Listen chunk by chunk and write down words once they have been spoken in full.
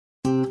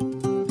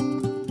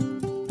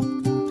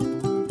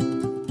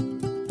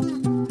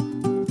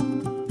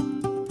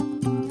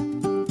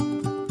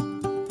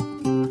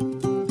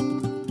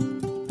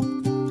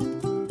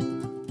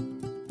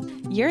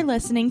You're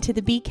listening to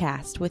the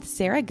B-Cast with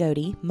Sarah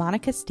Godey,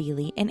 Monica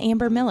Steely, and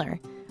Amber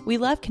Miller. We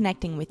love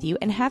connecting with you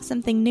and have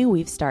something new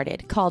we've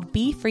started called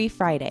Be Free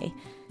Friday.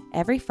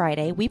 Every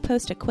Friday, we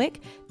post a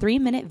quick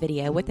 3-minute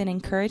video with an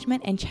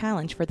encouragement and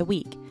challenge for the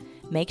week.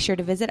 Make sure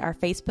to visit our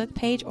Facebook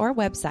page or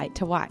website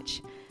to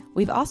watch.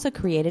 We've also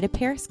created a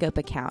Periscope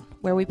account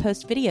where we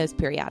post videos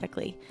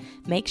periodically.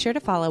 Make sure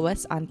to follow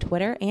us on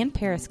Twitter and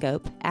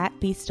Periscope at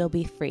Be Still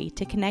Be Free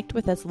to connect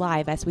with us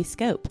live as we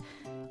scope.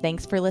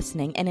 Thanks for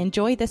listening and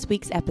enjoy this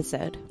week's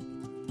episode.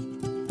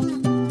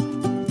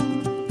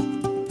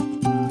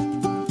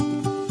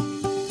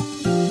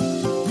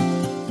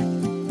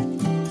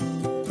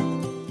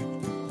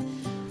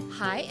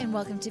 Hi, and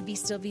welcome to Be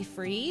Still Be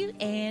Free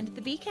and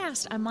the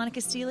B-Cast. I'm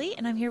Monica Steely,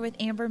 and I'm here with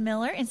Amber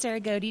Miller and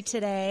Sarah Godey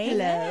today.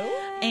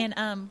 Hello.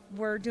 And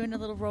we're doing a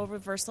little role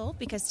reversal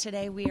because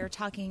today we are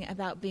talking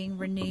about being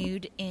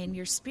renewed in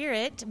your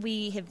spirit.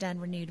 We have done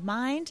Renewed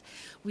Mind.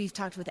 We've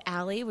talked with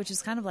Allie, which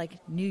is kind of like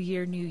New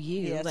Year, New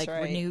You. That's like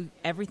right. renew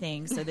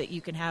everything so that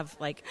you can have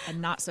like a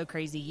not so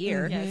crazy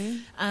year. Yes.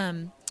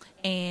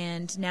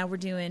 And now we're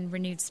doing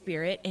Renewed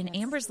Spirit, and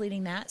Amber's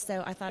leading that,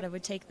 so I thought I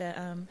would take the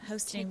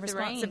hosting Take the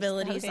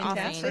responsibilities reins. off of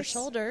Fantastic. her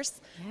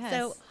shoulders. Yes.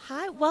 So,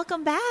 hi,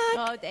 welcome back.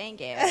 Oh,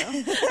 thank you.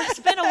 It's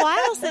been a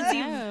while since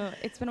you. No,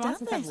 it's been a while done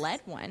since I've this.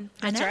 led one.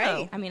 I know. That's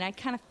right. I mean, I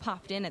kind of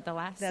popped in at the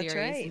last That's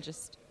series right. and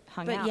just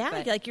hung But out.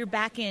 yeah, like you're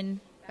back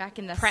in. back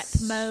in the prep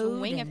mode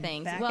swing of and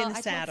things. back Well, in the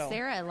I saddle. told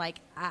Sarah, like,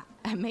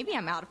 maybe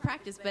I'm out of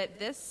practice, but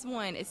this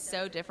one is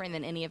so different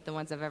than any of the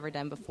ones I've ever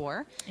done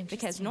before. Because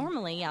Interesting.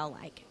 normally I'll,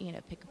 like,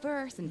 pick a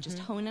verse and just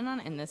hone in on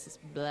it, and this is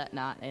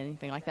not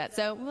anything like that.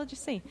 So we'll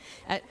just see.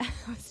 I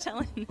was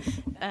telling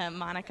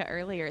Monica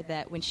earlier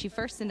that when she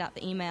first sent out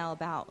the email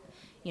about,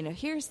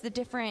 here's the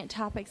different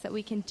topics that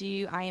we can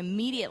do, I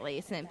immediately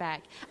sent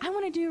back, I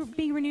want to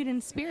be renewed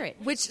in spirit.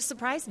 Which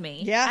surprised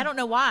me. Yeah. I don't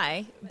know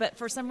why, but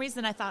for some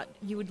reason I thought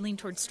you would lean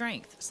towards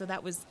strength. So I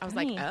was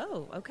like, Right.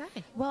 oh, okay.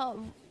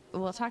 Well,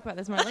 we'll talk about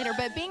this more later,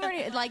 but being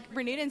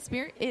renewed in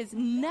spirit is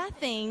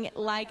nothing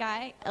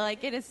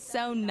it is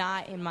so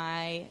not in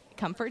my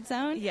comfort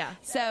zone. Yeah.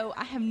 So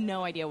I have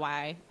no idea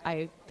why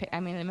it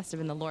must have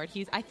been the Lord.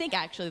 I think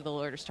actually the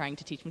Lord is trying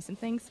to teach me some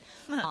things.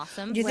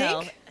 Awesome. You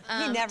Well, think?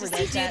 He never does does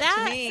he do that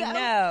that? to me. So-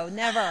 No,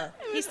 never.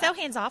 He's so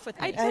hands off with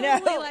me. I I know.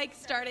 totally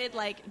started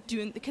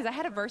doing, because I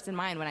had a verse in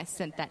mind when I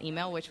sent that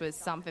email, which was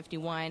Psalm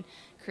 51,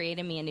 create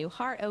in me a new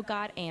heart, O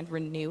God, and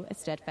renew a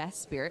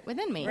steadfast spirit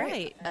within me.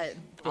 Right. There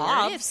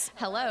Obs. it is.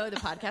 Hello, the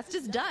podcast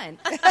is done.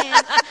 And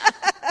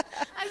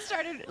I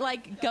started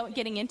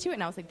getting into it,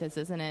 and I was like, this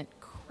isn't it.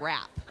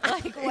 Crap.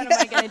 What am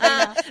I going to do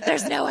now?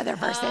 There's no other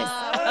verses.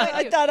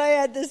 I thought I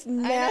had this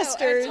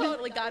mastered. I know,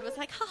 totally. God was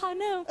like, haha,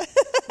 no.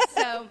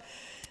 So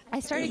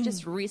I started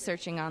just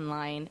researching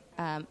online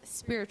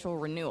spiritual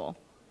renewal.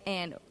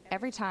 And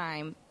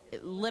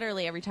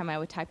literally every time I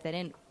would type that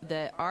in,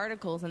 the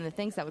articles and the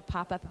things that would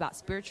pop up about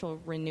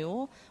spiritual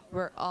renewal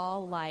were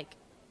all like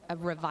a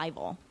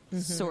revival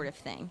sort of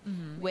thing,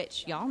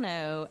 which y'all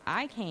know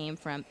I came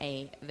from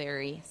a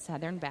very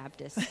Southern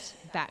Baptist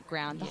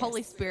background. The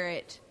Holy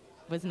Spirit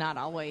was not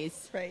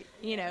always, Right.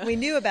 We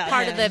knew about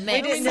Part him. of the We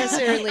mix. didn't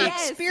necessarily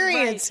Yes,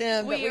 experience right.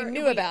 him, but we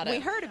knew about him.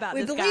 We heard about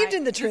We this believed guy.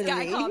 in the This Trinity.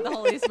 guy called the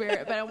Holy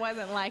Spirit, but it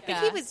wasn't like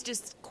He was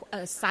just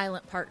a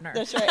silent partner.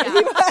 That's right. He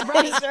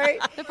was, right?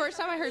 the first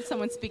time I heard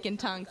someone speak in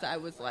tongues, I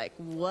was like,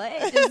 what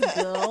is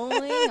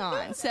going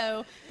on?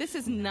 So this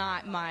is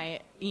not my,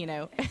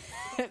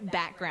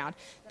 background.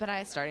 But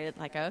I started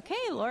okay,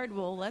 Lord,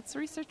 well, let's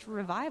research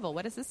revival.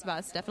 What is this about?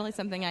 It's definitely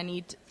something I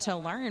need to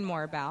learn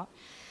more about.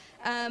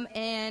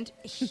 And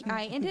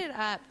I ended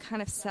up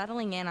kind of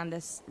settling in on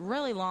this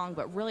really long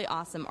but really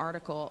awesome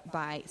article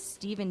by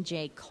Stephen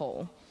J.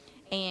 Cole.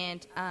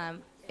 And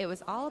it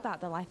was all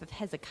about the life of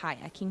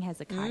Hezekiah, King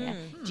Hezekiah.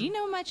 Do you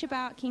know much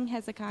about King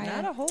Hezekiah?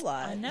 Not a whole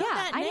lot. I know Yeah,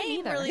 that I didn't name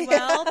either. really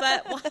well,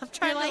 but I'm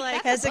trying You're to like,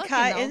 like. that's a book in the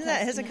Hezekiah, Old isn't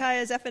that Testament.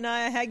 Hezekiah,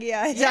 Zephaniah,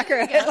 Haggai, There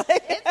Zechariah? you go.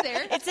 It's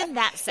there. It's in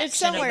that section It's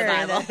somewhere of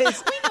in the Bible.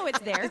 it. We know it's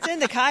there. It's in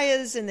the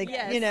Kaias and the,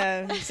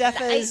 Yes.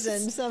 Zephas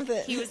and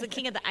something. He was the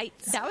king of the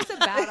ites. That was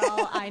about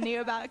all I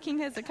knew about King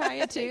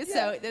Hezekiah, too.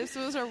 So this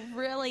was a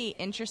really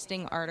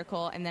interesting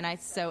article. And then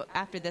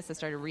after this, I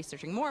started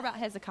researching more about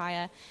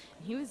Hezekiah.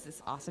 He was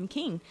this awesome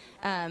king.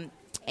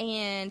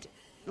 And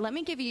let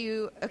me give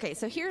you,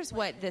 so here's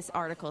what this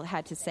article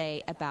had to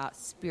say about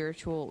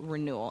spiritual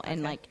renewal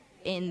and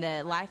in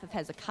the life of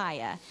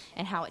Hezekiah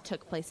and how it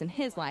took place in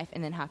his life,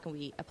 and then how can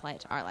we apply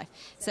it to our life.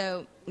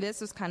 So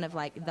this was kind of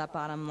like the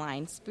bottom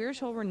line.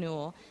 Spiritual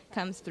renewal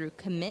comes through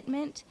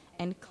commitment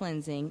and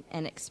cleansing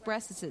and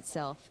expresses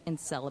itself in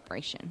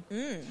celebration.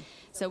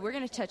 So we're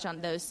going to touch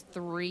on those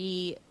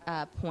 3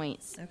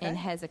 points in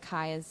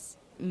Hezekiah's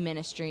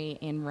ministry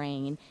and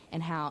reign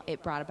and how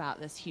it brought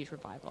about this huge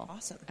revival.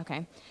 Awesome.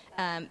 Okay.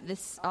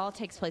 This all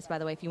takes place, by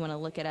the way, if you want to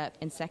look it up,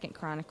 in 2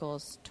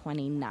 Chronicles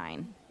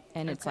 29.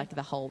 And it's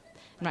the whole,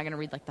 I'm not going to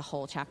read the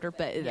whole chapter,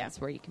 but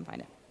that's where you can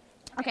find it.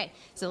 Okay,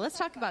 so let's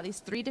talk about these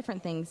 3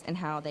 different things and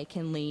how they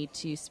can lead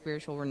to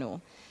spiritual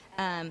renewal.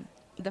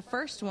 the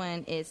first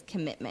one is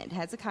commitment,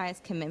 Hezekiah's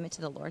commitment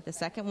to the Lord. The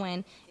second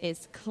one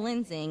is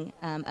cleansing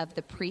of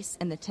the priests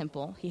and the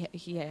temple.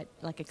 He had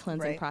like a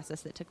cleansing Right.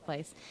 process that took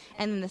place.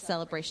 And then the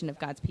celebration of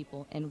God's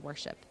people in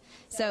worship.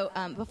 So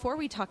before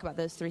we talk about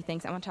those three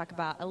things, I want to talk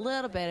about a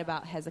little bit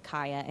about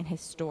Hezekiah and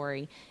his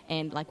story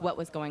and like what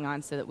was going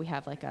on so that we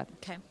have like a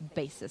Okay.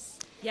 basis.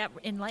 Yeah,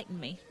 enlighten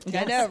me.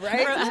 I know,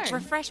 right?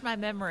 Refresh my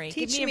memory.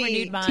 Teach Give me a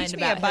renewed mind teach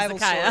me about a Bible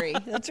Hezekiah. story.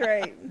 That's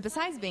right.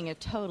 Besides being a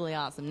totally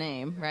awesome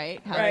name,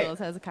 right? How Right. cool is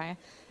Hezekiah?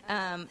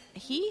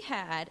 He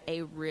had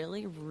a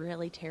really,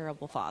 really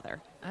terrible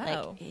father. Oh.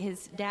 Like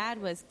his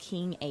dad was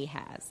King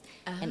Ahaz,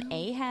 and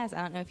Ahaz,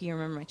 I don't know if you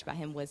remember much about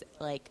him, was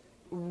like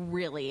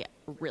really,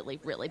 really,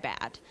 really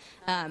bad.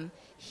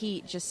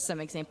 He just some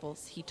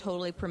examples. He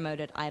totally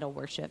promoted idol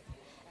worship.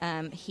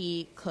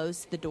 He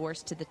closed the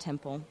doors to the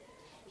temple.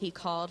 He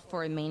called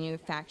for a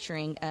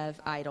manufacturing of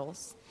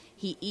idols.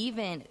 He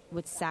even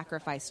would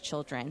sacrifice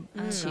children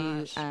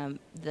to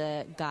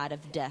the god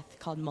of death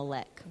called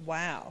Molech.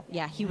 Wow.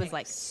 Yeah, he was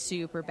like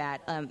super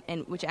bad,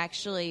 and which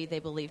actually they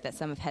believe that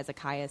some of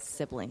Hezekiah's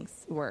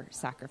siblings were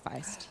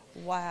sacrificed,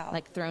 Wow.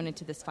 like thrown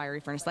into this fiery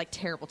furnace, like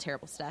terrible,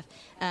 terrible stuff.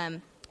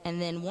 And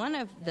then one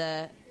of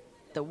the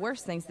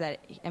worst things that,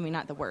 I mean,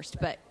 not the worst,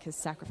 but because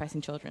sacrificing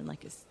children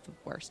like is the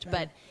worst.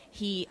 But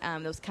he,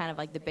 that was kind of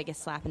like the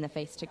biggest slap in the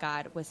face to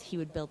God, was he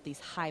would build these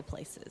high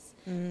places,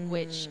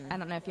 which I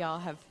don't know if y'all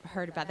have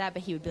heard about that,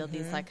 but he would build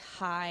these like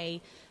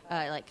high,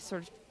 like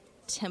sort of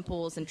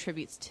temples and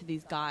tributes to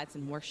these gods,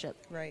 and worship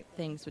Right.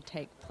 things would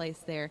take place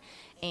there.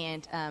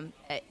 And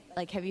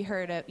like, have you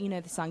heard of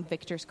the song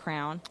Victor's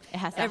Crown? It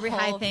has that Every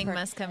high whole thing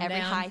must come every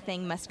down. high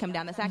thing must come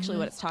down. That's actually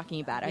what it's talking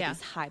about. Are Yeah.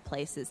 these high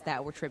places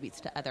that were tributes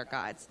to other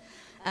gods.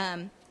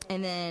 And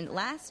then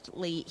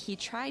lastly, he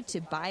tried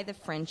to buy the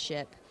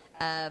friendship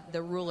of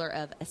the ruler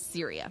of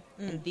Assyria.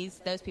 And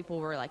those people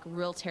were like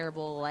real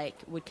terrible, like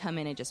would come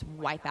in and just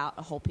wipe out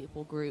a whole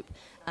people group.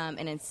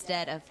 And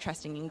instead of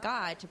trusting in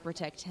God to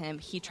protect him,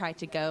 he tried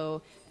to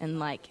go and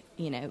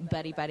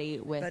buddy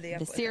with Buddy up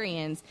the with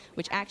Syrians,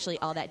 which actually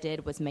all that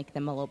did was make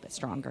them a little bit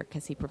stronger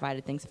because he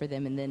provided things for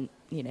them, and then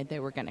they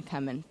were going to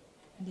come and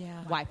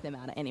Yeah. wipe them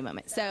out at any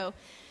moment. So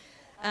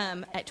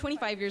at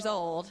 25 years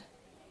old,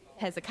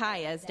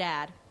 Hezekiah's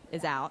dad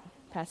is out,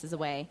 passes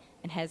away,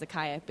 and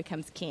Hezekiah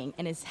becomes king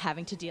and is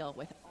having to deal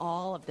with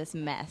all of this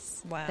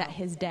mess Wow. that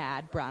his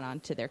dad brought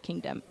onto their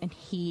kingdom. And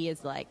he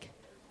is like,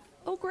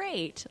 oh,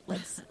 great,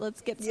 let's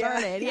get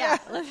started. Yeah.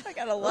 I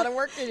got a lot of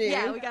work to do.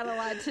 Yeah, we got a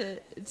lot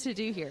to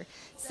do here.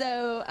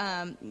 So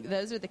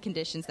those are the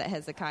conditions that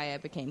Hezekiah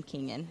became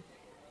king in.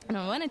 And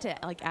I wanted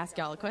to ask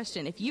y'all a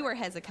question. If you were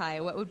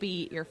Hezekiah, what would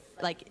be your,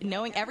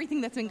 knowing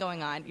everything that's been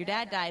going on, your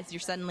dad dies, you're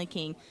suddenly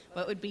king,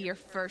 what would be your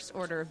first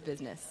order of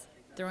business?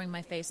 Throwing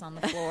my face on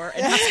the floor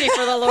and asking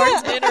for the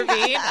Lord to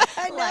intervene.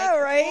 I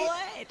know, right?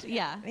 What?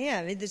 Yeah. Yeah,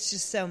 I mean, it's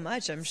just so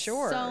much, I'm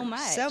sure.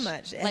 So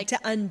much. And to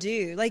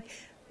undo.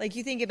 Like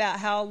you think about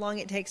how long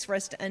it takes for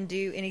us to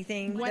undo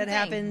anything One that thing.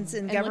 happens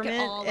in And look at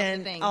government, all of the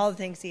and things. all the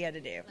things he had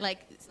to do.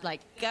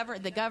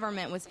 The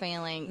government was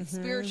failing.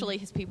 Spiritually,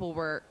 his people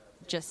were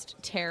just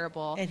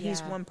terrible. And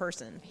he's Yeah. one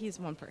person. He's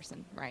one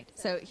person, right.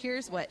 So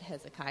here's what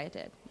Hezekiah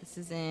did. This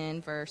is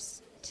in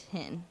verse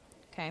 10,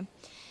 okay?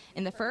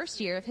 In the first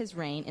year of his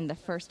reign, in the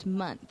first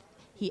month,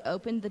 he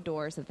opened the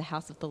doors of the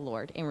house of the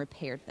Lord and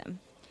repaired them.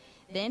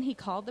 Then he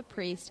called the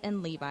priests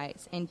and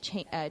Levites and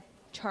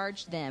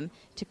charged them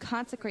to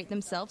consecrate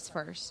themselves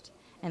first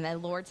and the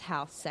Lord's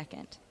house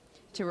second,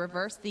 to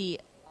reverse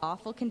the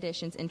awful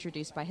conditions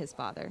introduced by his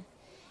father.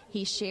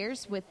 He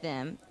shares with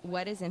them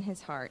what is in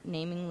his heart,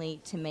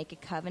 namely to make a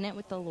covenant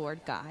with the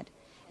Lord God,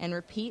 and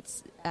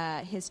repeats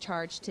his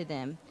charge to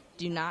them.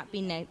 Do not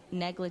be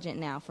negligent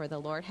now, for the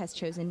Lord has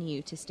chosen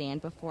you to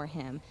stand before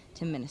him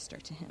to minister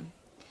to him.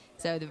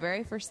 So the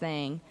very first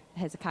thing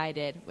Hezekiah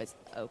did was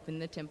open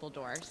the temple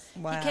doors.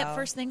 Wow. He kept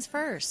first things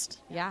first.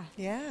 Yeah,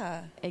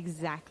 Yeah.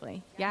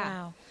 exactly. Yeah.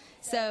 Wow.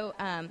 So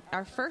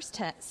our first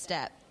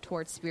step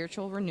towards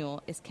spiritual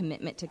renewal is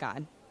commitment to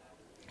God.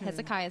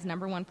 Hezekiah's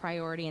number one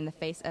priority in the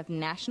face of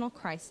national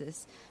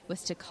crisis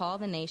was to call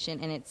the nation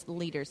and its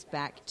leaders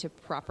back to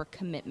proper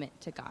commitment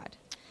to God.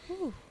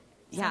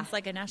 Yeah. Sounds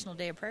like a National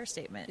Day of Prayer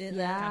statement.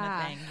 Yeah. Kind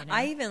of thing. You know?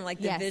 I even like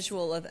the Yes.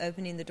 visual of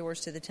opening the doors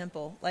to the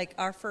temple. Like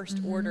our first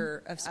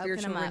order of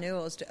spiritual 'em up.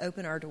 renewal is to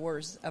open our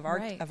doors of our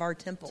Right.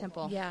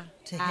 temple. Yeah.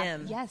 To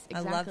him. Yes, I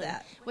exactly. love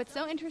that. What's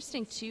so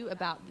interesting, too,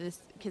 about this,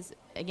 because,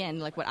 again,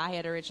 like what I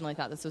had originally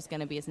thought this was going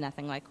to be is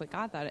nothing like what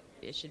God thought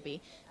it should be,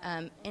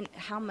 and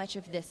how much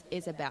of this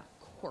is about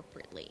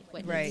corporately,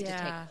 what Right. needs to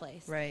Yeah. take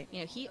place. Right.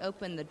 He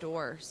opened the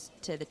doors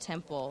to the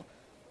temple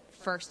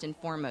first and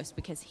foremost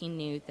because he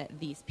knew that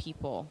these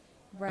people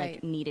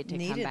Right. needed to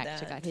come Needed back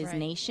to that. God. His Right.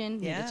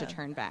 nation Yeah. needed to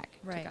turn back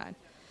Right. to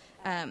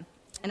God.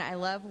 And I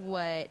love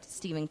what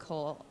Stephen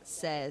Cole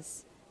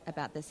says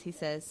about this. He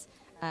says,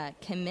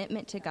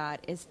 commitment to God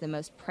is the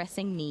most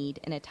pressing need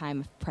in a time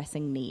of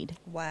pressing need.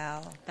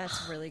 Wow.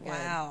 That's really good.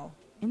 Wow.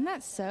 Isn't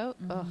that so?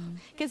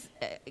 Because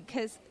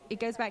it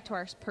goes back to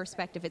our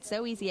perspective. It's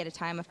so easy at a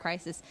time of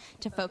crisis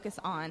to focus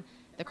on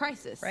the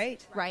crisis.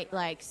 Right. Right.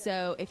 Like,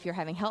 so if you're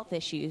having health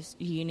issues,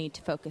 you need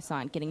to focus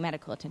on getting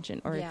medical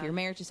attention. Or if Yeah. your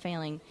marriage is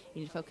failing,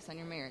 you need to focus on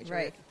your marriage. Or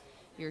Right.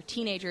 if your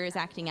teenager is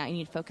acting out, you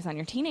need to focus on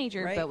your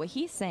teenager. Right. But what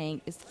he's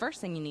saying is the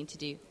first thing you need to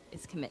do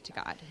is commit to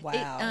God.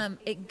 Wow.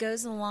 It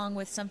goes along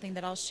with something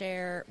that I'll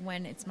share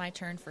when it's my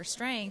turn for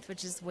strength,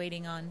 which is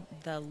waiting on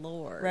the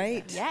Lord.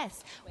 Right.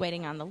 Yes.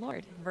 Waiting on the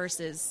Lord.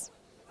 Versus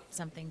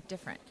something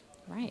different.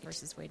 Right.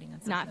 Versus waiting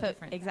on something Not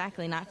different.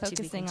 exactly. Not To be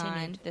focusing on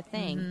continued. the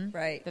thing.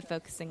 Right. But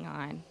focusing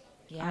on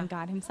Yeah.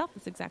 God himself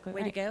is exactly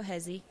Way right. to go,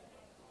 Hezzy.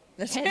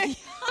 That's Hezzy.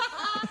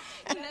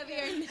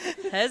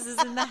 Hez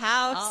is in the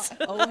house.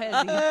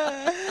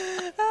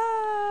 Hezzy.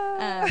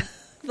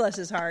 Bless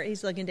his heart.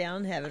 He's looking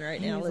down in heaven right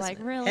now. He's like,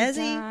 listening. really, Has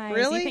he? guys?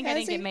 Really? You think I Has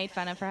didn't get he? made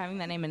fun of for having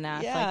that name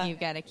enough? Yeah. Like, you've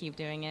got to keep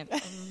doing it.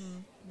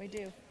 We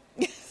do.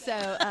 So,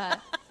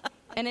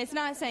 and it's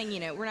not saying,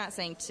 we're not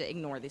saying to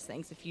ignore these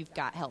things. If you've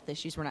got health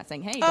issues, we're not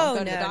saying, hey, don't Oh, go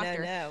to the no, no,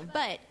 doctor. no.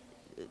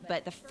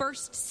 But the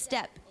first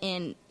step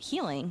in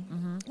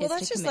healing is Well,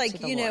 that's to just commit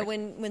like, to the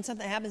Lord. when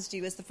something happens to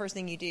you, it's the first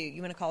thing you do.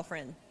 You want to call a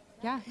friend.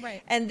 Yeah.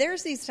 Right. And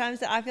there's these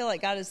times that I feel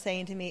like God is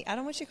saying to me, I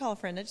don't want you to call a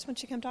friend. I just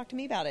want you to come talk to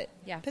me about it.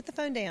 Yeah. Put the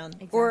phone down.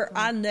 Exactly. Or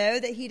I know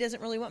that he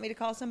doesn't really want me to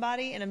call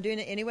somebody, and I'm doing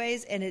it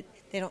anyways, and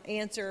they don't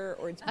answer,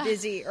 or it's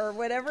busy, or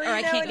whatever. Or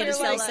I can't and get a you're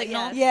cell like,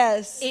 signal.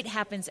 Yes. It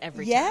happens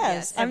every time.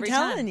 Yes, I'm every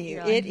telling time. you,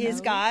 You're like, it is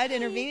no. God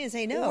intervening and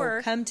saying, no,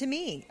 Or- come to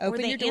me. Or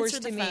Open they your doors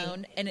answer to the me.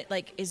 phone and it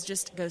is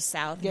just goes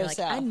south. And Goes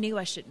you're like, I south. knew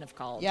I shouldn't have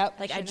called. Yep.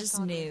 Like I Shouldn't have just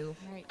called you. knew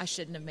Right. I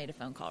shouldn't have made a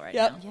phone call right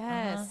Yep. now.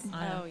 Yes.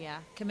 Uh-huh. Oh, yeah.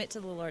 Commit to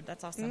the Lord.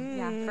 That's awesome.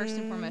 Yeah, first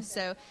and foremost.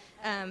 So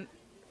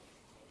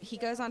he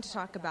goes on to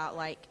talk about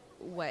like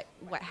what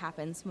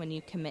happens when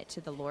you commit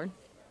to the Lord.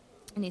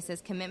 And he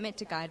says commitment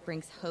to God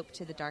brings hope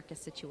to the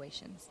darkest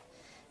situations.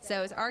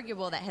 So it's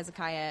arguable that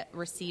Hezekiah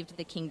received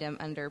the kingdom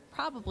under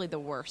probably the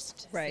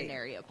worst Right.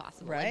 scenario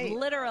possible. Right. Like,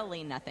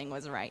 literally nothing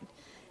was right.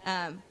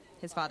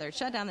 His father had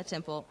shut down the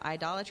temple.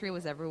 Idolatry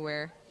was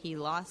everywhere. He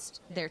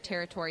lost their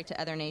territory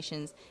to other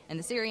nations. And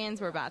the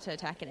Syrians were about to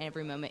attack at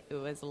every moment. It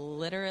was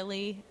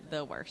literally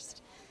the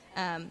worst.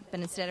 But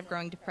instead of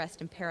growing depressed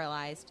and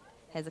paralyzed,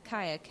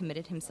 Hezekiah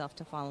committed himself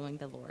to following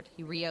the Lord.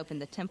 He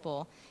reopened the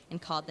temple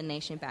and called the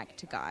nation back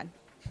to God.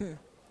 And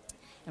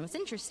what's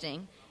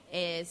interesting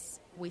is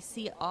we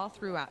see all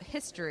throughout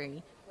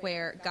history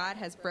where God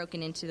has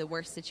broken into the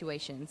worst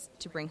situations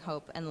to bring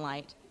hope and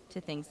light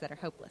to things that are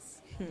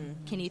hopeless.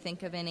 Can you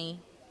think of any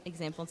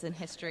examples in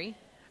history?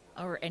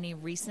 Or any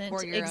recent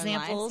Or your own lives,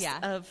 examples yeah.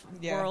 of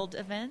Yeah. world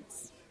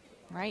events?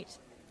 Right.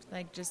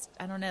 Like just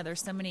I don't know.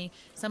 There's so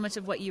much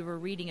of what you were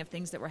reading of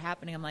things that were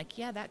happening. I'm like,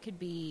 yeah, that could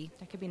be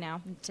That could be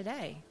now.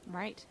 today.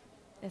 Right.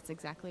 That's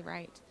exactly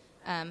right.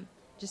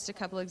 Just a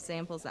couple of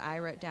examples that I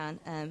wrote down.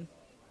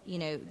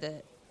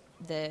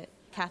 The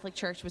Catholic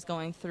Church was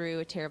going through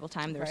a terrible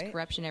time. There was Right.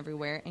 corruption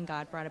everywhere, and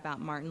God brought about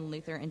Martin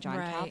Luther and John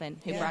Right. Calvin,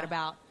 who Yeah. brought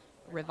about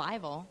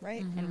revival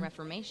Right. and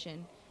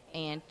Reformation,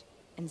 and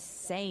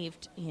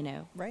saved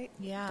Right.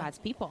 Yeah. God's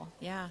people.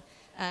 Yeah.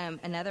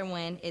 Another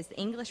one is the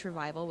English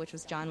revival, which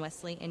was John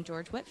Wesley and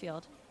George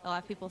Whitefield. A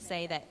lot of people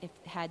say that if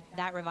had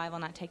that revival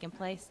not taken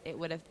place, it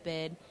would have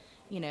been,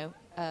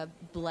 a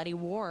bloody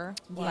war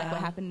like Yeah.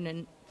 what happened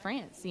in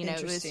France. It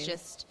was Interesting.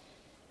 just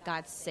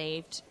God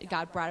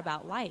brought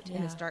about light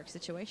in this Yeah. dark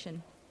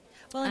situation.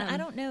 Well, and I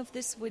don't know if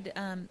this would.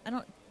 I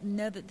don't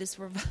know that this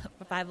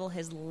revival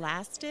has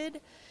lasted,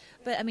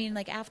 but I mean,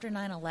 like after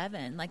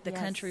 9/11, like the Yes,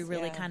 country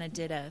really yeah. kind of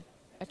did a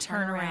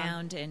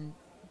turnaround. turnaround and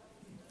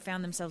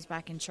found themselves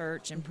back in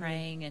church and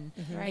praying, and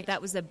Right. like,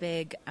 that was a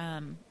big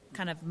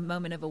kind of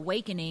moment of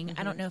awakening.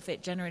 I don't know if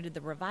it generated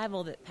the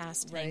revival that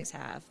past things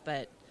have,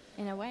 but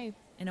In a way,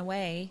 in a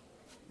way,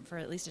 for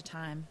at least a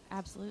time.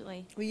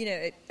 absolutely.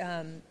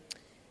 Well,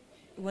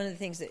 one of the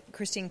things that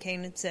Christine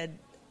Kane had said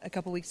a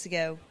couple weeks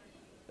ago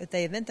at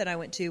the event that I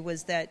went to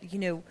was that,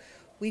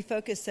 we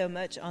focus so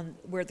much on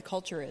where the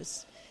culture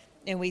is.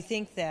 And we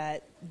think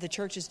that the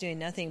church is doing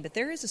nothing, but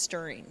there is a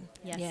stirring.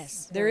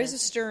 Yes. There is a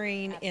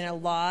stirring in a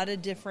lot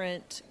of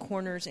different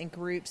corners and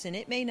groups, and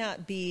it may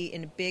not be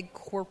in a big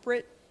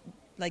corporate,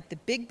 like the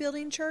big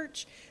building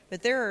church,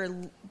 but there are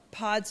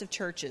pods of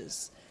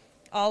churches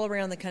all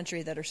around the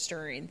country that are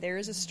stirring. There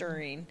is a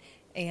stirring,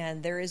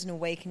 and there is an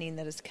awakening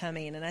that is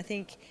coming. And I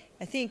think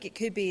it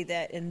could be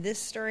that in this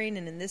stirring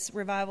and in this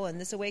revival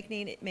and this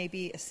awakening, it may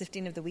be a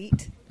sifting of the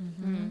wheat.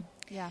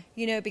 Yeah.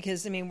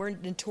 Because, we're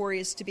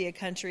notorious to be a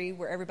country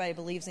where everybody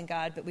believes in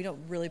God, but we don't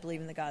really believe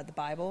in the God of the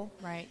Bible.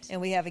 Right.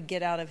 And we have a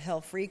get out of hell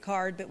free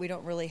card, but we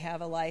don't really have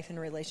a life and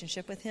a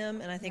relationship with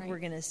Him. And I think Right. we're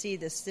going to see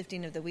this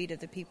sifting of the wheat of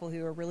the people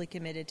who are really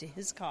committed to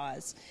His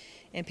cause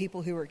and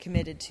people who are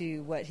committed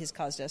to what His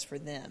cause does for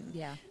them.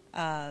 Yeah.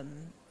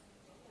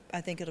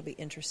 I think it'll be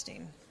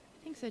interesting.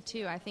 I think so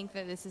too. I think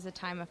that this is a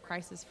time of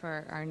crisis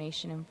for our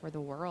nation and for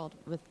the world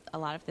with a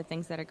lot of the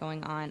things that are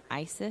going on.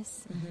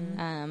 ISIS,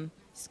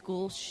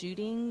 school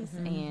shootings,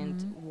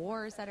 and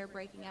wars that are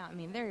breaking out.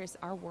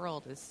 Our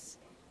world is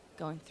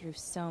going through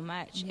so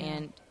much, Yeah.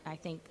 and I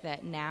think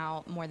that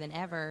now more than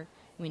ever,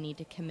 We need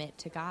to commit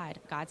to God.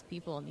 God's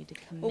people need to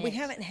commit. Well, we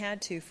haven't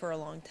had to for a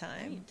long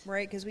time,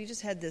 right? Because we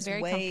just had this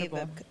Very wave,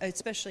 comfortable.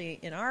 especially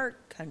in our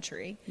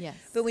country. Yes.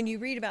 But when you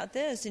read about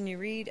this and you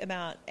read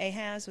about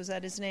Ahaz, was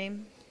that his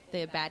name?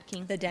 The bad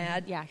king. The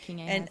dad? Yeah,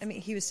 King Ahaz. And, I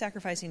mean, he was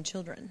sacrificing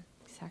children.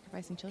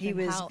 Sacrificing children. He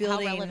was how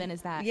building. relevant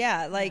is that?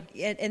 Yeah, like,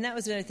 and that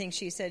was another thing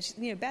she said.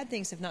 Bad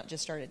things have not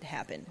just started to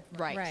happen.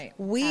 Right. Right.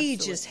 We Absolutely.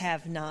 just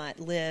have not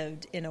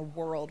lived in a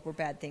world where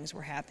bad things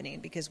were happening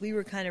because we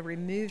were kind of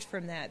removed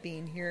from that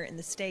being here in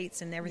the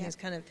States and everything's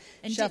kind of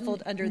And shuffled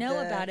didn't under know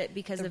the about it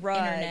because the of rugs.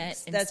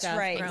 internet and That's stuff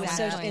right. growing With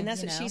up, and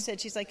that's you what know? she said.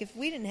 She's like, if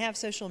we didn't have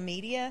social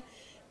media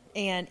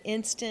and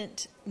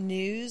instant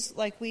news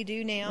like we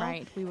do now,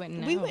 Right, we wouldn't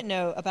know. We wouldn't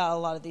know about a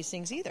lot of these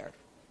things either.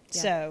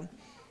 Yeah. So,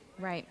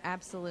 Right,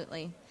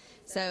 absolutely.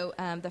 So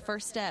the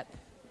first step,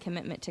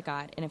 commitment to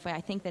God. And I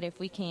think that if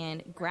we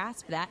can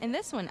grasp that, and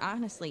this one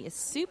honestly is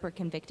super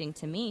convicting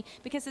to me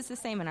because it's the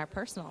same in our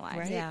personal lives.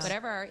 Right. Yeah.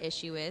 Whatever our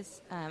issue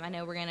is, I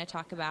know we're going to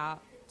talk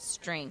about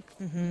strength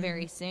Mm-hmm.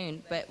 very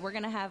soon, but we're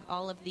going to have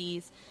all of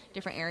these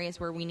different areas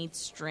where we need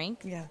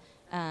strength yeah.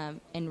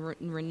 and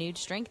renewed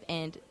strength.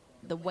 And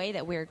the way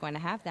that we're going to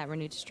have that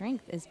renewed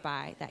strength is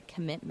by that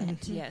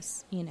commitment,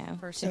 Yes. to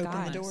Open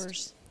God. the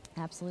doors.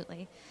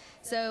 Absolutely.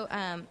 So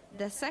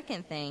the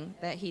second thing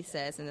that he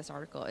says in this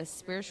article is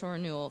spiritual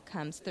renewal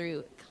comes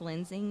through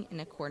cleansing in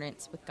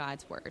accordance with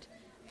God's word.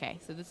 Okay,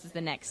 so this is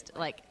the next,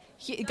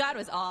 God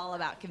was all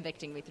about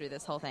convicting me through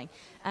this whole thing.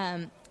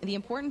 The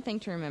important thing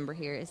to remember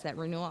here is that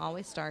renewal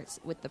always starts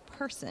with the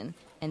person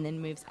and then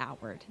moves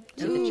outward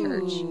to the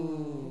church.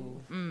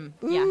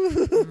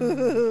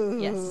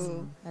 Yes,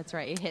 that's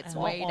right. It hits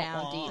way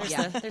down deep. There's,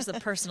 Yeah. there's a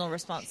personal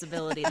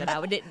responsibility that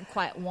I didn't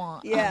quite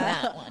want on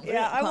Yeah. that one.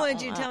 Yeah, I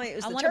wanted you to tell me it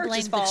was I the want to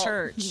church's blame fault. the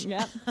church.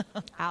 Yep.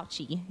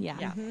 Ouchie.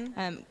 Yeah.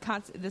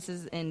 Yeah. This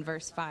is in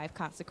verse 5.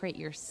 Consecrate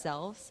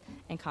yourselves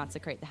and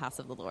consecrate the house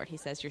of the Lord. He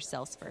says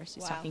yourselves first.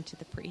 He's Wow. talking to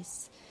the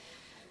priests.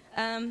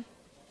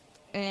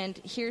 And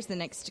here's the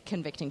next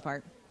convicting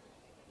part.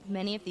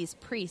 Many of these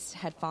priests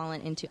had fallen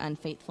into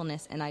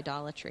unfaithfulness and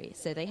idolatry,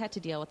 so they had to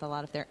deal with a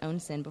lot of their own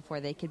sin before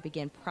they could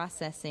begin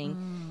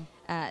processing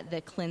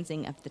the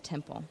cleansing of the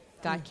temple.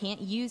 God can't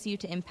use you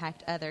to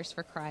impact others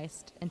for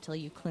Christ until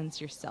you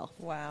cleanse yourself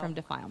Wow. from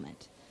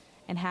defilement.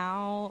 And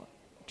how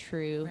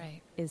true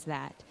Right. is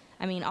that?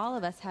 I mean, all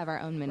of us have our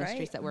own ministries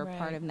Right. that we're part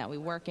Right. of and that we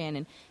work in.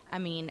 And I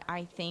mean,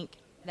 I think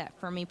that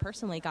for me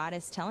personally, God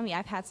is telling me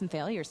I've had some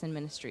failures in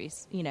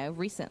ministries,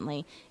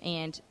 recently.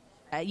 And,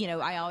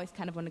 I always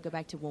kind of want to go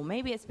back to, well,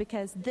 maybe it's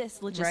because this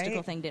logistical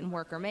Right. thing didn't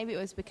work, or maybe it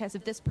was because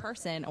of this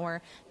person,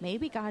 or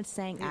maybe God's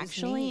saying, It was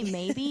actually, me.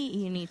 maybe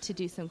you need to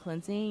do some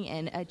cleansing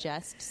and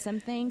adjust some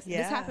things.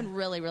 Yeah. This happened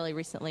really, really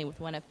recently with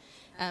one of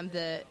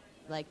the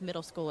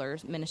middle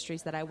schoolers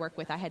ministries that I work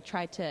with. I had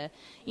tried to,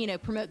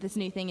 promote this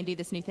new thing and do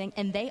this new thing,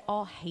 and they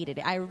all hated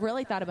it. I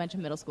really thought a bunch of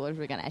middle schoolers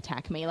were going to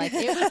attack me. Like,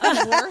 it was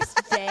the worst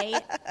day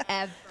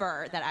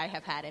ever that I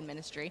have had in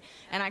ministry.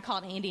 And I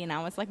called Andy and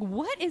I was like,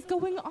 what is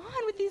going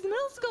on with these middle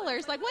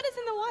schoolers? Like, what is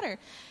in the water?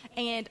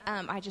 And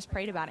I just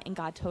prayed about it, and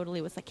God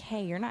totally was like,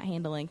 hey, you're not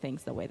handling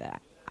things the way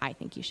that I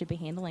think you should be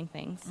handling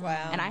things.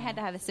 Wow. And I had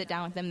to have a sit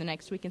down with them the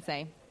next week and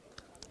say,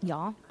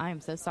 y'all, I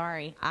am so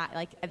sorry.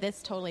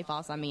 This totally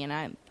falls on me, and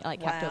I have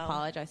to Wow.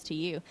 apologize to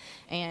you.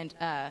 And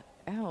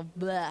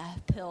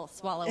pill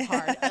swallow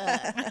hard.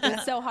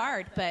 It's so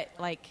hard, but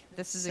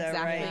this is So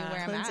exactly right.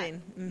 where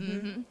Cleansing. I'm at.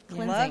 Mm-hmm.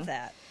 Cleansing. Love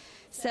that.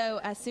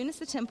 So as soon as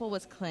the temple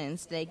was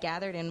cleansed, they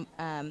gathered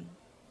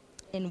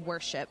in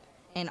worship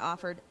and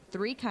offered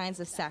 3 kinds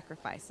of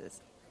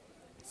sacrifices: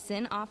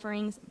 sin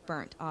offerings,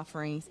 burnt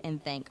offerings,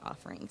 and thank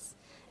offerings.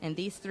 And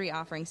these 3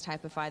 offerings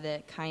typify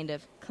the kind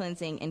of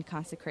cleansing and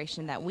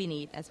consecration that we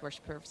need as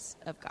worshipers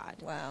of God.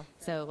 Wow.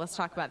 So let's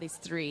talk about these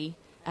 3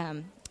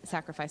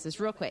 sacrifices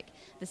real quick.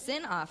 The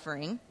sin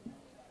offering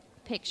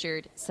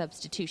pictured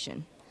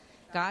substitution.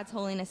 God's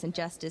holiness and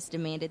justice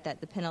demanded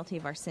that the penalty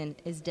of our sin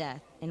is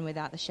death, and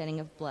without the shedding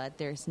of blood,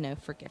 there is no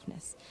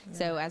forgiveness. Yeah.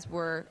 So as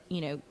we're,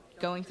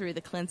 going through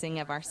the cleansing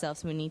of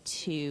ourselves, we need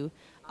to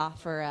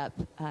offer up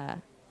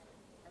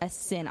a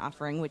sin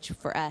offering, which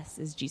for us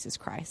is Jesus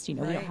Christ. We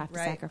don't have to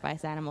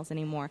sacrifice animals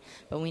anymore,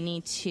 but we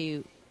need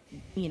to,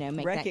 make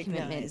that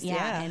commitment.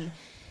 Yeah.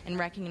 And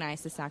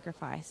recognize the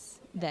sacrifice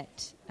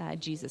that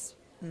Jesus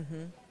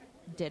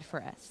did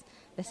for us.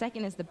 The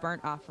second is the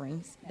burnt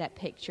offerings that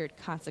pictured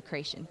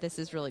consecration. This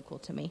is really cool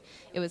to me.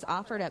 It was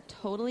offered up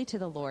totally to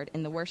the Lord,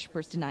 and the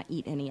worshipers did not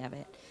eat any of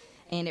it.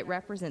 And it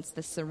represents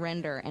the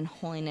surrender and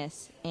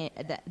holiness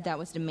that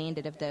was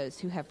demanded of those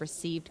who have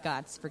received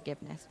God's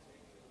forgiveness.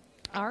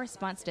 Our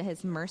response to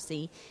his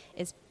mercy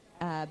is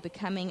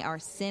becoming our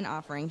sin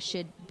offering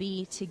should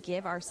be to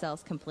give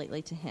ourselves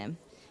completely to him.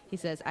 He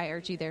says, I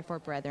urge you, therefore,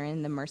 brethren,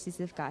 in the mercies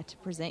of God, to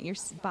present your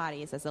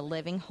bodies as a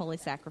living, holy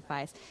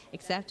sacrifice,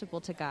 acceptable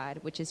to God,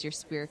 which is your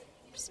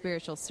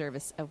spiritual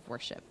service of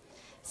worship.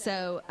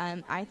 So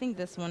I think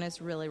this one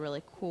is really,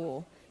 really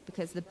cool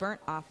because the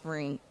burnt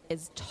offering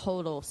is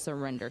total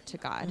surrender to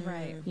God.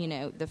 Right. You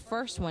know, the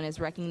first one is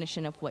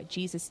recognition of what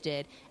Jesus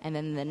did, and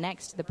then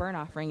the burnt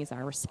offering is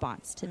our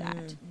response to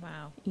that.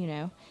 Wow. You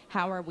know,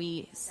 how are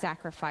we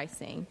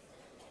sacrificing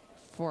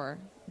for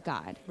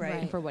God Right.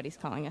 and for what he's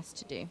calling us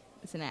to do?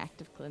 It's an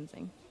act of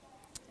cleansing.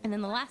 And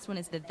then the last one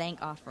is the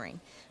thank offering,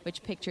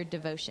 which pictured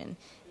devotion.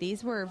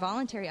 These were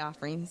voluntary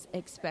offerings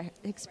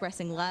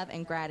expressing love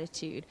and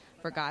gratitude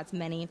for God's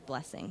many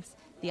blessings.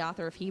 The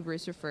author of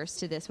Hebrews refers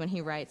to this when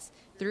he writes,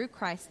 "Through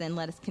Christ, then,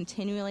 let us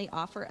continually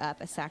offer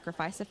up a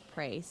sacrifice of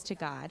praise to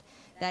God.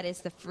 That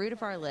is the fruit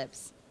of our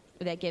lips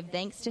that give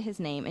thanks to his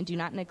name, and do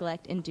not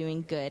neglect in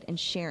doing good and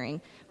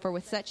sharing. For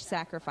with such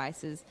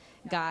sacrifices,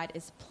 God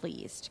is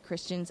pleased."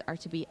 Christians are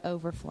to be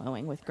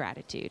overflowing with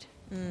gratitude.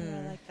 I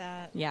like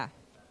that. Yeah.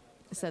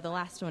 So the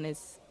last one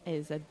is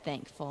a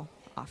thankful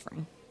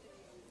offering.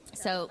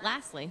 So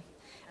lastly,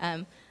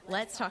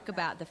 let's talk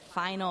about the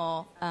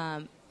final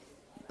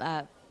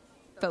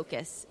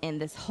focus in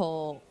this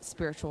whole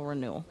spiritual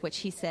renewal, which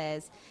he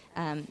says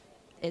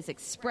is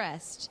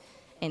expressed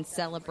in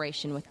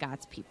celebration with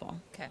God's people.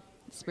 Okay.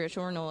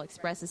 Spiritual renewal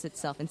expresses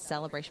itself in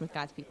celebration with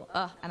God's people.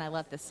 Oh, and I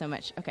love this so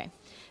much. Okay.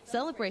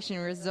 Celebration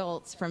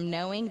results from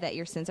knowing that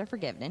your sins are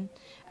forgiven.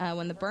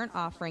 When the burnt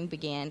offering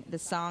began, the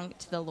song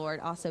to the Lord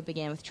also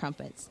began with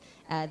trumpets.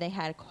 They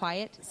had a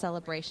quiet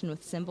celebration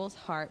with cymbals,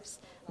 harps,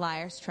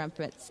 lyres,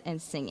 trumpets,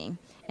 and singing.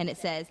 And it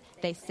says,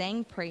 they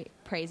sang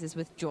praises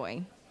with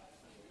joy.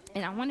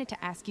 And I wanted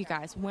to ask you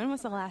guys, when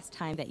was the last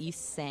time that you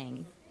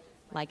sang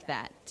like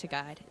that to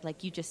God?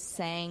 Like you just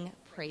sang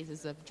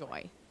praises of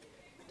joy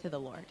to the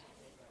Lord?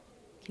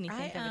 Can you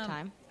think of a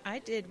time? I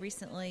did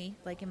recently,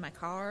 like in my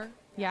car,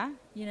 Yeah?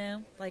 you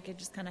know, like I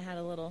just kind of had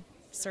a little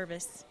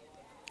service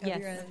Yes.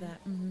 your own. of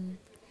that.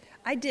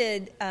 I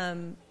did,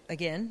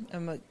 again,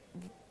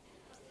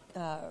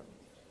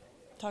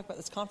 talk about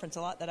this conference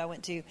a lot that I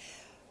went to,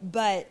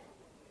 but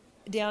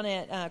down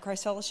at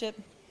Christ Fellowship,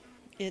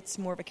 it's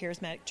more of a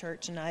charismatic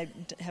church, and I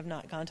have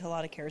not gone to a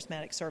lot of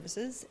charismatic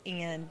services.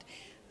 And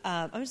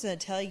I'm just going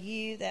to tell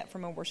you that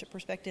from a worship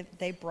perspective,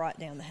 they brought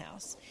down the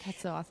house. That's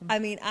so awesome. I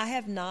mean, I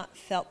have not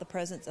felt the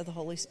presence of the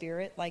Holy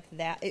Spirit like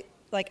that.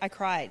 Like I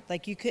cried.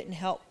 Like you couldn't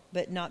help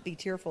but not be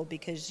tearful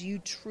because you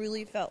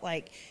truly felt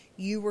like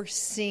you were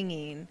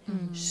singing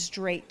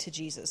straight to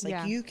Jesus. Like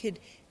Yeah. you could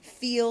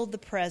feel the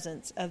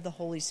presence of the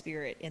Holy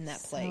Spirit in that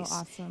So place.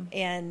 awesome.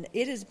 And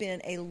it has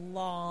been a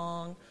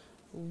long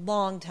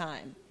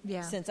time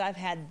Yeah. since I've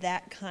had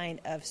that kind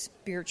of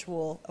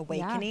spiritual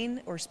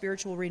awakening or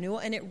spiritual renewal,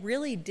 and it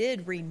really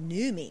did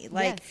renew me.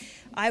 Like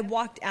Yes. I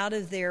walked out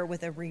of there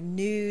with a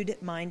renewed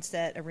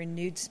mindset, a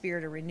renewed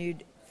spirit, a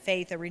renewed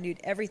faith, a renewed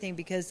everything,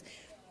 because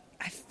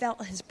I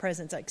felt his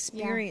presence. I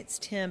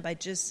experienced him by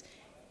just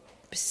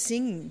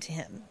singing to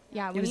him.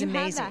 Yeah, It when was you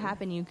amazing. have that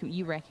happen,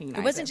 you recognize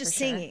It wasn't for just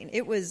sure. singing.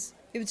 It was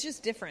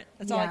just different.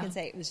 That's all I Yeah. can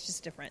say. It was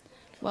just different.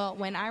 Well,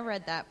 when I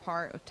read that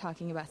part of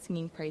talking about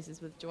singing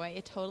praises with joy,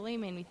 it totally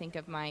made me think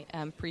of my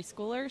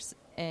preschoolers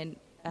in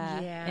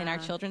our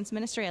children's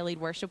ministry. I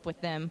lead worship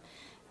with them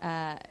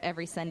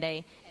every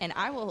Sunday, and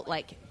I will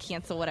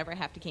cancel whatever I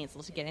have to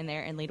cancel to get in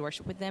there and lead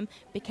worship with them,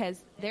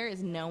 because there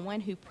is no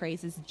one who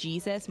praises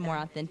Jesus more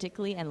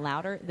authentically and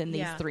louder than these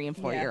Yeah. 3 and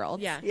 4 year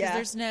olds. Yeah, because Yeah.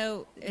 there's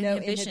no No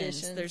inhibitions.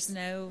 inhibitions. There's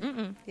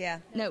no.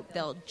 Yeah. No,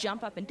 they'll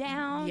jump up and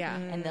down, Yeah.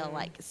 and they'll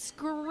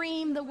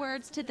scream the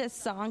words to this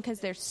song because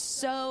they're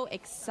so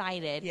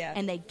excited, Yeah.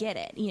 and they get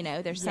it. You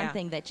know, there's Yeah.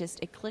 something that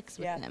just it clicks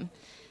with Yeah. them.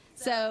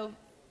 So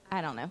I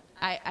don't know.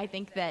 I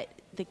think that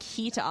the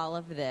key to all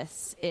of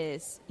this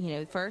is,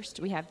 first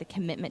we have the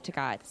commitment to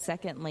God.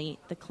 Secondly,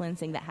 the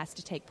cleansing that has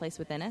to take place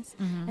within us,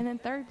 and then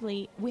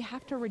thirdly, we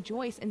have to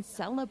rejoice and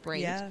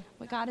celebrate Yeah.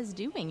 what God is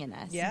doing in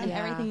us Yeah. and Yeah.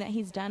 everything that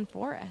He's done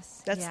for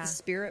us. That's Yeah. the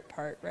spirit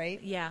part, right?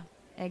 Yeah.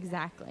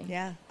 Exactly.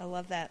 Yeah, I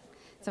love that.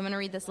 So I'm going to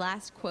read this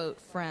last quote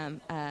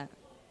from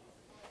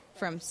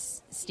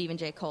Stephen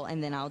J. Cole,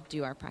 and then I'll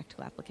do our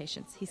practical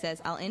applications. He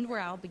says, "I'll end where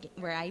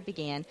I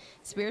began.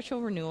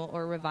 Spiritual renewal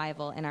or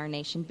revival in our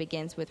nation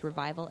begins with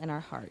revival in our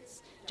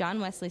hearts. John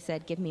Wesley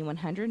said, 'Give me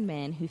 100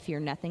 men who fear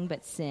nothing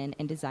but sin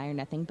and desire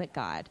nothing but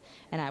God,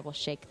 and I will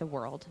shake the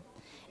world.'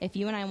 If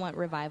you and I want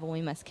revival,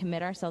 we must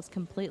commit ourselves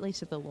completely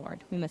to the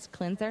Lord. We must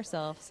cleanse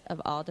ourselves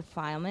of all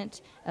defilement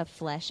of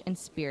flesh and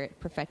spirit,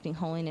 perfecting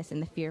holiness in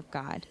the fear of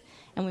God.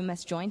 And we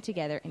must join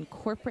together in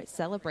corporate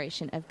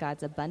celebration of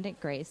God's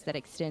abundant grace that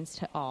extends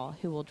to all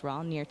who will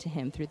draw near to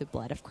Him through the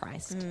blood of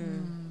Christ."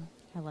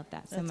 I love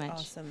that so That's much.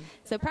 awesome.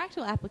 So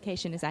practical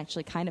application is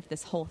actually kind of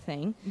this whole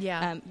thing.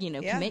 Yeah.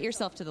 Yeah. Commit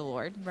yourself to the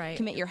Lord. Right.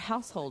 Commit your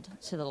household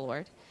to the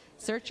Lord.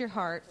 Search your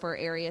heart for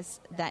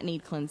areas that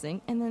need cleansing,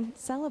 and then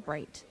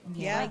celebrate.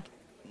 Yeah.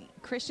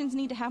 Christians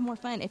need to have more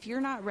fun. If you're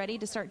not ready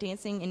to start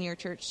dancing in your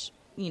church,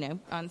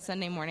 on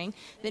Sunday morning,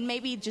 then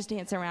maybe just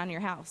dance around your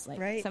house.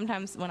 Right.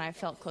 Sometimes when I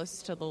felt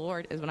closest to the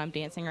Lord is when I'm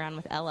dancing around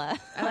with Ella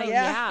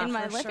yeah, in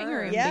my for living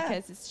sure. room, Yeah.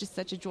 because it's just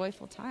such a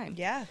joyful time.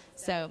 Yeah.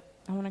 So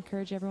I want to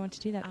encourage everyone to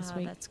do that this Oh,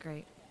 week. that's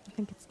great. I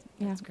think it's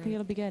That's I great. think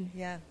it'll be good.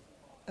 Yeah.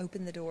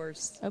 Open the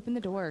doors. Open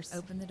the doors.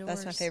 Open the doors.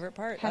 That's my favorite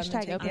part.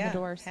 Hashtag open the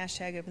doors.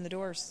 Hashtag open the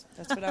doors.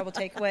 That's what I will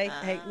take away.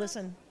 Hey,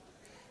 listen.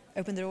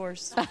 Open the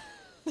doors.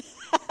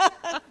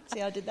 See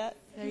how I did that?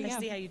 There you I go.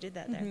 see how you did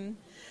that there.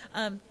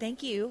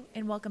 Thank you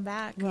and welcome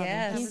back. Well,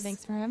 Yes. thank you.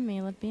 Thanks for having me.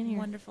 I love being here.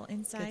 Wonderful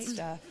insight. Good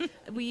stuff.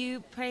 Will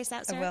you pray us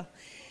out, I sir? will.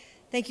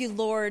 Thank you,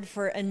 Lord,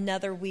 for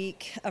another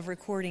week of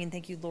recording.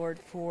 Thank you, Lord,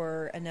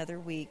 for another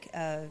week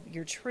of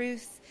your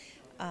truth.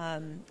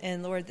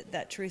 And Lord,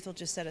 that truth will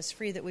just set us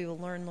free, that we will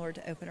learn, Lord,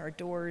 to open our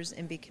doors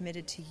and be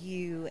committed to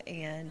you,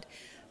 and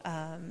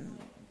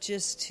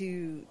just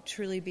to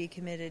truly be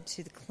committed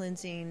to the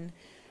cleansing,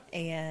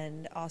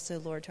 and also,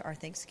 Lord, to our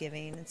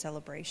thanksgiving and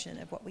celebration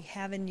of what we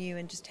have in you,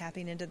 and just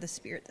tapping into the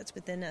Spirit that's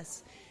within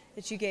us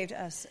that you gave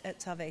to us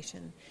at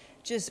salvation.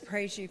 Just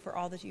praise you for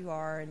all that you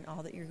are and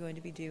all that you're going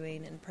to be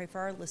doing, and pray for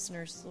our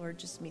listeners, Lord.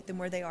 Just meet them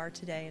where they are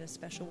today in a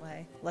special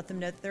way. Let them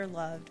know that they're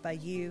loved by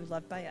you,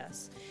 loved by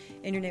us.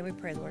 In your name we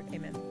pray, Lord.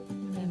 Amen.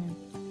 Amen.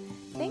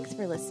 Thanks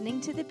for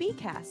listening to the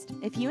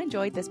Bcast. If you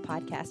enjoyed this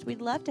podcast,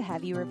 we'd love to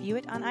have you review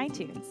it on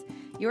iTunes.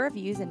 Your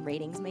reviews and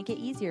ratings make it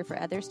easier for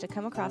others to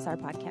come across our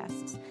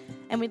podcasts.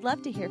 And we'd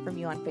love to hear from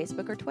you on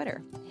Facebook or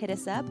Twitter. Hit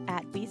us up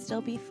at Be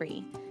Still Be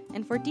Free.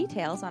 And for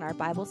details on our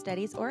Bible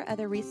studies or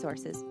other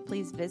resources,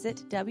 please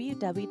visit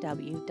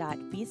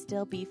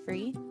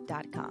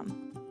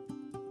www.bestillbefree.com.